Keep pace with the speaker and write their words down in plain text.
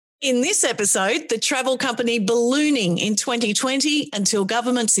In this episode, the travel company ballooning in 2020 until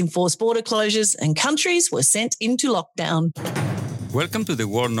governments enforced border closures and countries were sent into lockdown. Welcome to the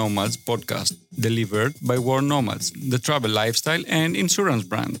World Nomads Podcast, delivered by World Nomads, the travel lifestyle and insurance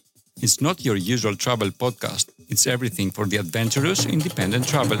brand. It's not your usual travel podcast. It's everything for the adventurous independent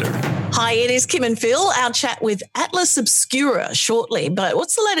traveler. Hi, it is Kim and Phil. Our chat with Atlas Obscura shortly. But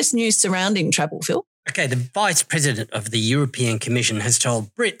what's the latest news surrounding travel, Phil? Okay, the Vice President of the European Commission has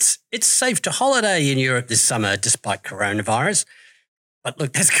told Brits it's safe to holiday in Europe this summer despite coronavirus. But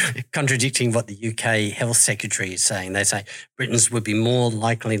look, that's contradicting what the UK Health Secretary is saying. They say Britons would be more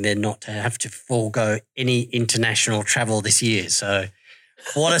likely than not to have to forego any international travel this year. So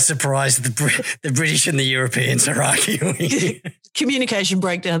what a surprise the British and the Europeans are arguing. Communication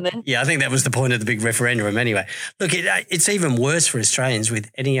breakdown there. Yeah, I think that was the point of the big referendum anyway. Look, it's even worse for Australians with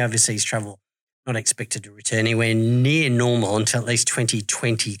any overseas travel not expected to return anywhere near normal until at least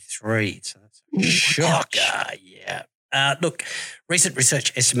 2023. So that's a shocker, yeah. Look, recent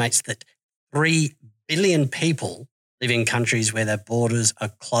research estimates that 3 billion people live in countries where their borders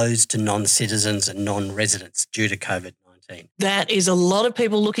are closed to non-citizens and non-residents due to COVID-19. That is a lot of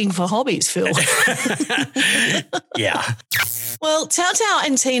people looking for hobbies, Phil. Yeah. Well, Tao Tao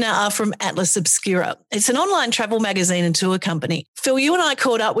and Tina are from Atlas Obscura. It's an online travel magazine and tour company. Phil, you and I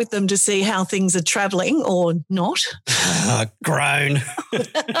caught up with them to see how things are travelling or not. Grown.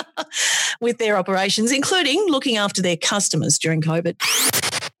 With their operations, including looking after their customers during COVID.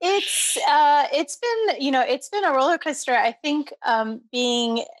 It's been a roller coaster. I think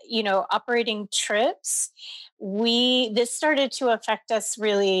being operating trips, this started to affect us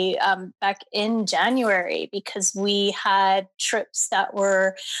really back in January because we had trips that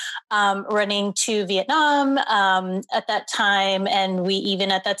were running to Vietnam at that time, and we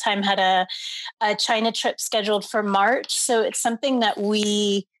even at that time had a China trip scheduled for March. So it's something that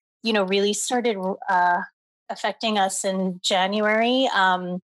we really started affecting us in January.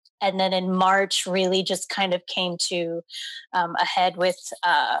 And then in March, really just kind of came to a head with,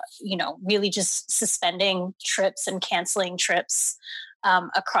 really just suspending trips and canceling trips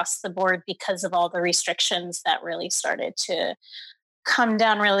across the board because of all the restrictions that really started to come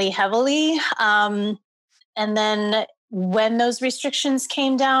down really heavily. And then when those restrictions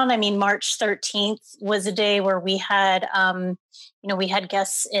came down, March 13th was a day where we had, we had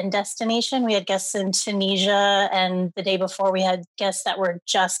guests in destination. We had guests in Tunisia. And the day before we had guests that were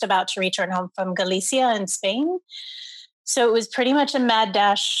just about to return home from Galicia in Spain. So it was pretty much a mad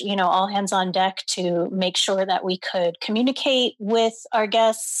dash, all hands on deck to make sure that we could communicate with our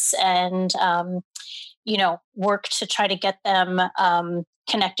guests and, work to try to get them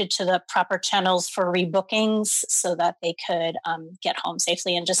connected to the proper channels for rebookings so that they could get home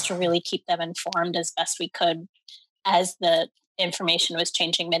safely, and just to really keep them informed as best we could as the information was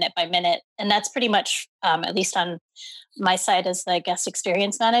changing minute by minute. And that's pretty much, at least on my side as the guest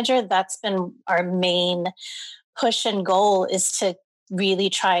experience manager, that's been our main push and goal, is to really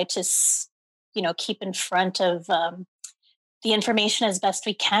try to, keep in front of the information as best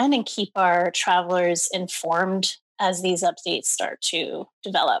we can and keep our travelers informed as these updates start to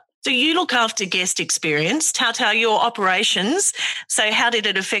develop. So you look after guest experience. Tao Tao, your operations. So how did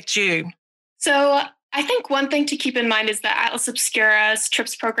it affect you? So I think one thing to keep in mind is that Atlas Obscura's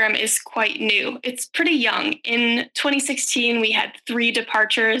trips program is quite new. It's pretty young. In 2016, we had 3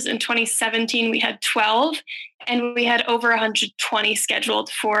 departures. In 2017, we had 12. And we had over 120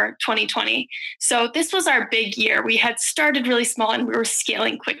 scheduled for 2020. So this was our big year. We had started really small and we were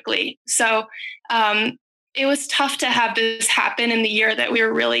scaling quickly. So it was tough to have this happen in the year that we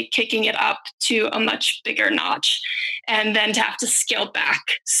were really kicking it up to a much bigger notch, and then to have to scale back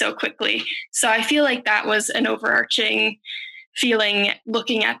so quickly. So I feel like that was an overarching feeling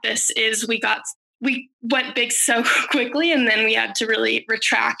looking at this, is we went big so quickly and then we had to really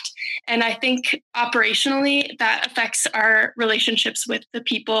retract. And I think operationally that affects our relationships with the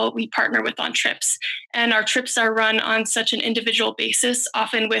people we partner with on trips. And our trips are run on such an individual basis,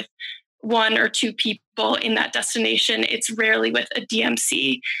 often with 1 or 2 people in that destination. It's rarely with a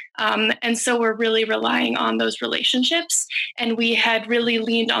DMC. And so we're really relying on those relationships. And we had really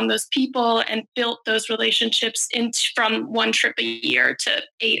leaned on those people and built those relationships from 1 trip a year to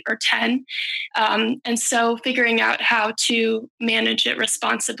 8 or 10. And so figuring out how to manage it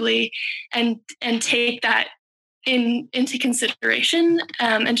responsibly and take that into consideration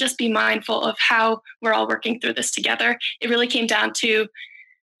and just be mindful of how we're all working through this together. It really came down to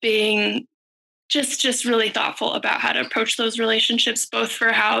being just really thoughtful about how to approach those relationships, both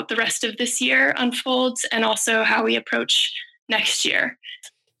for how the rest of this year unfolds and also how we approach next year.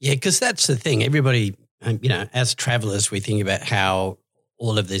 Yeah, because that's the thing. Everybody, as travelers, we think about how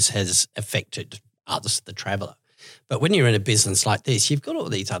all of this has affected us, the traveller. But when you're in a business like this, you've got all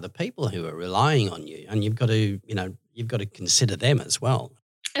these other people who are relying on you, and you've got to consider them as well.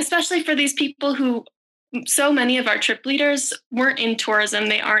 Especially for these people who, so many of our trip leaders weren't in tourism,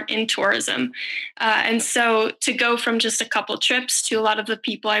 they aren't in tourism. And so to go from just a couple trips to a lot of the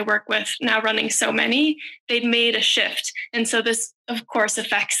people I work with now running so many, they've made a shift. And so this, of course,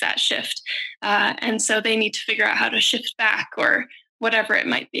 affects that shift. And so they need to figure out how to shift back or whatever it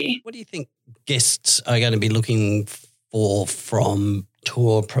might be. What do you think guests are going to be looking for from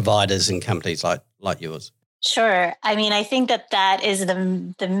tour providers and companies like yours? Sure. I mean, I think that is the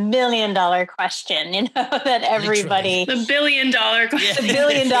 $1 million question, that everybody... The $1 billion question. The $1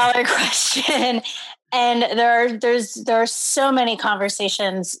 billion question. And there are so many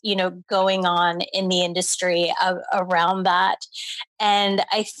conversations, going on in the industry around that. And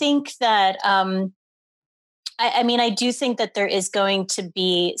I think that, I do think that there is going to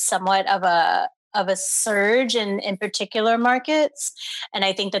be somewhat of a surge in particular markets. And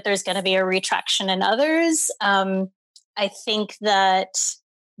I think that there's going to be a retraction in others. I think that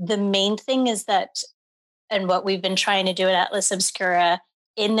the main thing is that, and what we've been trying to do at Atlas Obscura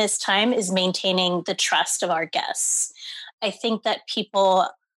in this time, is maintaining the trust of our guests. I think that people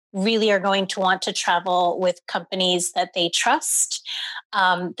really are going to want to travel with companies that they trust,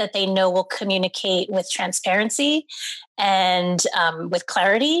 that they know will communicate with transparency and with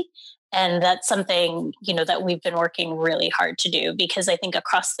clarity. And that's something, that we've been working really hard to do, because I think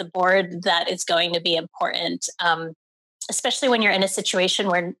across the board that is going to be important, especially when you're in a situation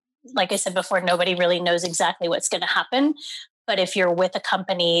where, like I said before, nobody really knows exactly what's going to happen. But if you're with a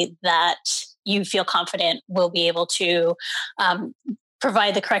company that you feel confident will be able to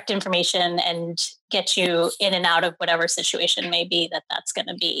provide the correct information and get you in and out of whatever situation may be, that's going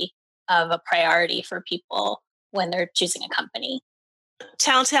to be of a priority for people when they're choosing a company.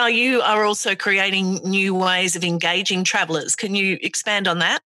 Tao, you are also creating new ways of engaging travellers. Can you expand on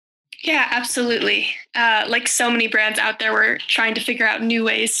that? Yeah, absolutely. Like so many brands out there, we're trying to figure out new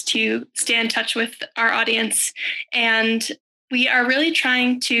ways to stay in touch with our audience. And we are really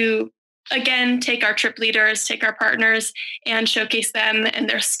trying to, again, take our trip leaders, take our partners, and showcase them and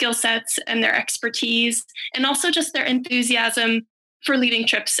their skill sets and their expertise, and also just their enthusiasm for leading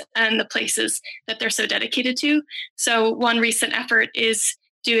trips and the places that they're so dedicated to. So one recent effort is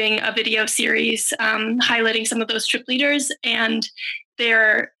doing a video series highlighting some of those trip leaders and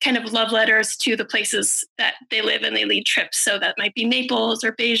their kind of love letters to the places that they live and they lead trips. So that might be Naples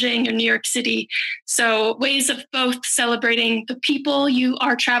or Beijing or New York City. So ways of both celebrating the people you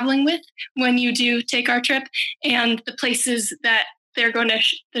are traveling with when you do take our trip and the places that they're going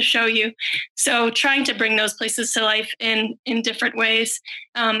to show you. So trying to bring those places to life in different ways.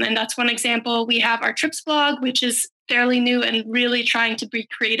 And that's one example. We have our trips blog, which is fairly new and really trying to be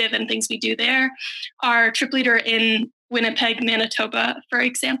creative in things we do there. Our trip leader in Winnipeg, Manitoba, for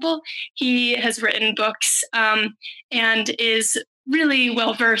example, he has written books and is really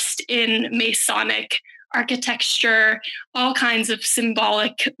well-versed in Masonic architecture, all kinds of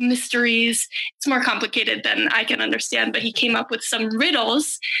symbolic mysteries. It's more complicated than I can understand, but he came up with some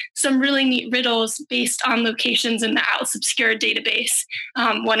riddles, some really neat riddles based on locations in the Atlas Obscura database,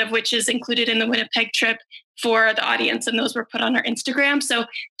 one of which is included in the Winnipeg trip for the audience, and those were put on our Instagram. So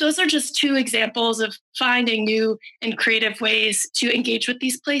those are just two examples of finding new and creative ways to engage with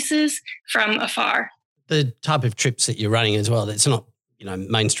these places from afar. The type of trips that you're running as well, that's not,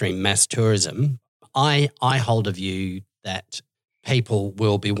 mainstream mass tourism. I hold a view that people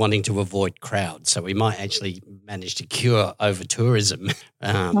will be wanting to avoid crowds. So we might actually manage to cure over-tourism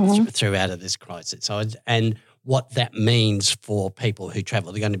throughout of this crisis. And what that means for people who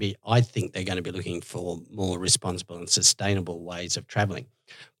travel, I think they're going to be looking for more responsible and sustainable ways of travelling.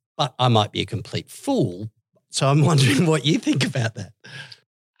 But I might be a complete fool, so I'm wondering what you think about that.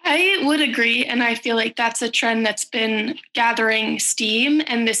 I would agree, and I feel like that's a trend that's been gathering steam,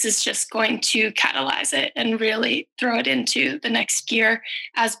 and this is just going to catalyze it and really throw it into the next gear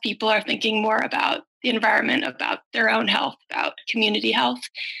as people are thinking more about the environment, about their own health, about community health.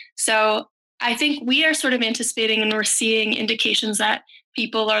 So I think we are sort of anticipating, and we're seeing indications that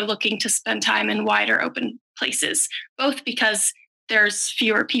people are looking to spend time in wider open places, both because there's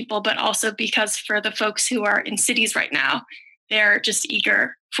fewer people, but also because for the folks who are in cities right now, they're just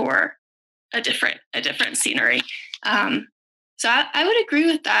eager for a different scenery. So I would agree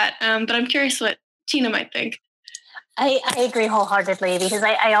with that, but I'm curious what Tina might think. I agree wholeheartedly, because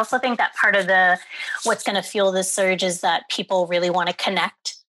I also think that part of what's going to fuel this surge is that people really want to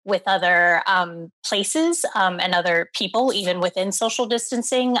connect with other places and other people, even within social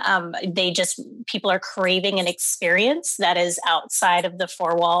distancing. People are craving an experience that is outside of the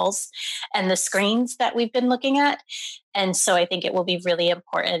four walls and the screens that we've been looking at. And so I think it will be really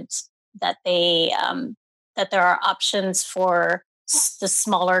important that that there are options for the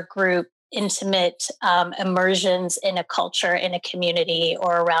smaller group, intimate immersions in a culture, in a community,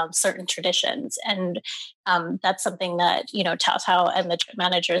 or around certain traditions. And that's something that, Tao Tao and the trip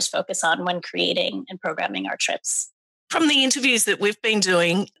managers focus on when creating and programming our trips. From the interviews that we've been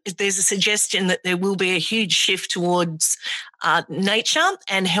doing, there's a suggestion that there will be a huge shift towards nature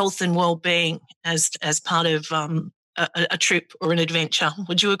and health and well-being as part of a trip or an adventure.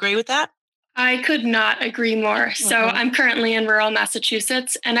 Would you agree with that? I could not agree more. So I'm currently in rural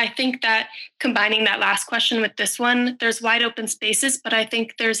Massachusetts, and I think that combining that last question with this one, there's wide open spaces, but I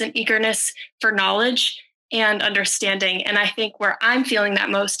think there's an eagerness for knowledge and understanding. And I think where I'm feeling that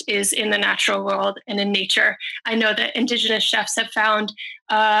most is in the natural world and in nature. I know that Indigenous chefs have found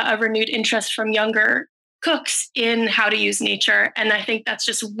a renewed interest from younger cooks in how to use nature. And I think that's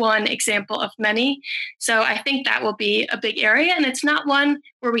just one example of many. So I think that will be a big area. And it's not one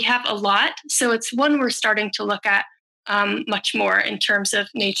where we have a lot. So it's one we're starting to look at much more in terms of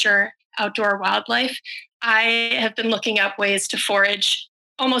nature, outdoor wildlife. I have been looking up ways to forage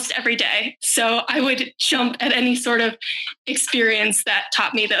almost every day. So I would jump at any sort of experience that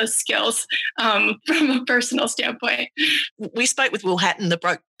taught me those skills from a personal standpoint. We spoke with Will Hatton, the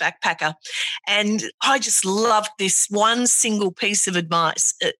broke backpacker, and I just loved this one single piece of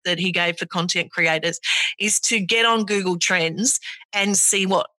advice that he gave for content creators is to get on Google Trends and see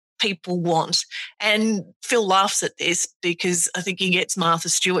what people want. And Phil laughs at this because I think he gets Martha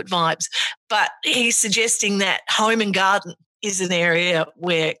Stewart vibes, but he's suggesting that home and garden is an area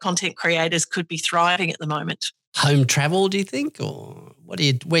where content creators could be thriving at the moment. Home travel, do you think? Or where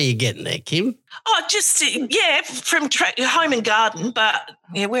are you getting there, Kim? Oh, just, from home and garden, but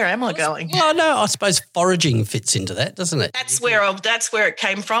where am I going? Well, no, I suppose foraging fits into that, doesn't it? That's where it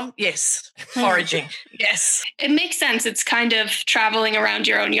came from. Yes, foraging. Yes. It makes sense. It's kind of traveling around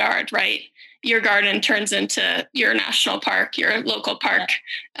your own yard, right? Your garden turns into your national park, your local park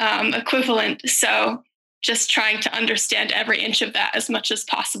equivalent. So just trying to understand every inch of that as much as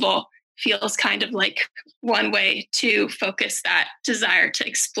possible feels kind of like one way to focus that desire to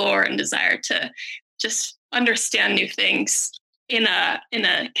explore and desire to just understand new things in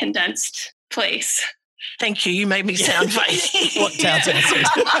a condensed place. Thank you. You made me sound vague. What Tao Tao said.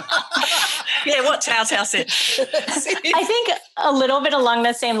 Yeah, what Tao Tao said. I think a little bit along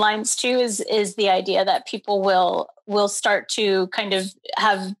the same lines too is the idea that people will start to kind of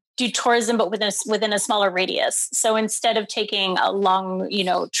do tourism, but within a smaller radius. So instead of taking a long,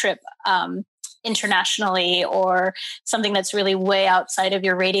 trip internationally or something that's really way outside of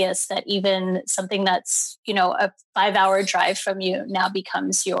your radius, that even something that's, a 5-hour drive from you now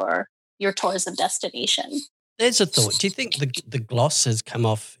becomes your tourism destination. There's a thought. Do you think the gloss has come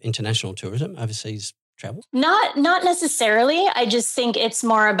off international tourism, overseas travel? Not necessarily. I just think it's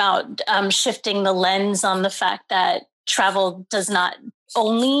more about shifting the lens on the fact that travel does not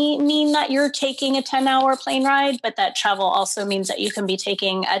only mean that you're taking a 10-hour plane ride, but that travel also means that you can be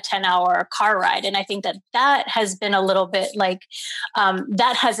taking a 10-hour car ride. And I think that has been a little bit like,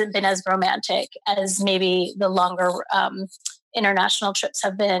 that hasn't been as romantic as maybe the longer international trips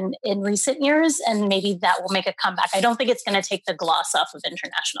have been in recent years. And maybe that will make a comeback. I don't think it's going to take the gloss off of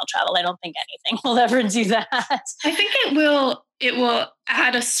international travel. I don't think anything will ever do that. I think it will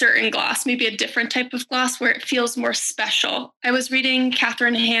add a certain gloss, maybe a different type of gloss where it feels more special. I was reading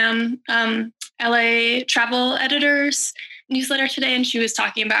Catherine Ham, LA travel editor's newsletter today, and she was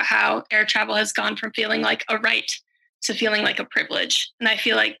talking about how air travel has gone from feeling like a right to feeling like a privilege. And I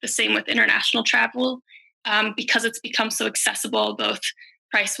feel like the same with international travel, because it's become so accessible, both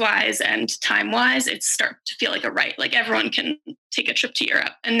price-wise and time-wise, it's starting to feel like a right. Like everyone can take a trip to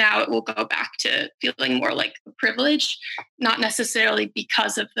Europe, and now it will go back to feeling more like a privilege, not necessarily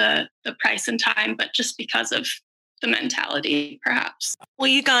because of the price and time, but just because of the mentality, perhaps. Well,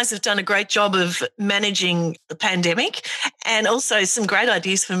 you guys have done a great job of managing the pandemic and also some great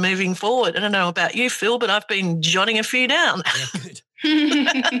ideas for moving forward. I don't know about you, Phil, but I've been jotting a few down. Yeah, good.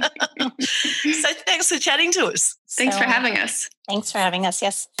 So thanks for chatting to us. Thanks for having us. Thanks for having us,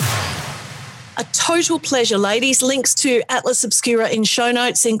 yes. A total pleasure, ladies. Links to Atlas Obscura in show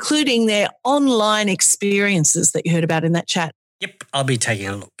notes, including their online experiences that you heard about in that chat. Yep, I'll be taking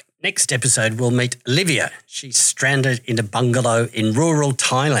a look. Next episode, we'll meet Olivia. She's stranded in a bungalow in rural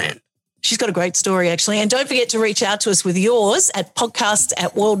Thailand. She's got a great story, actually. And don't forget to reach out to us with yours at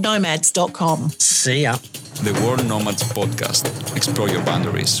podcast@worldnomads.com. See ya. The World Nomads Podcast. Explore your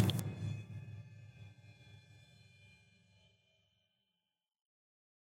boundaries.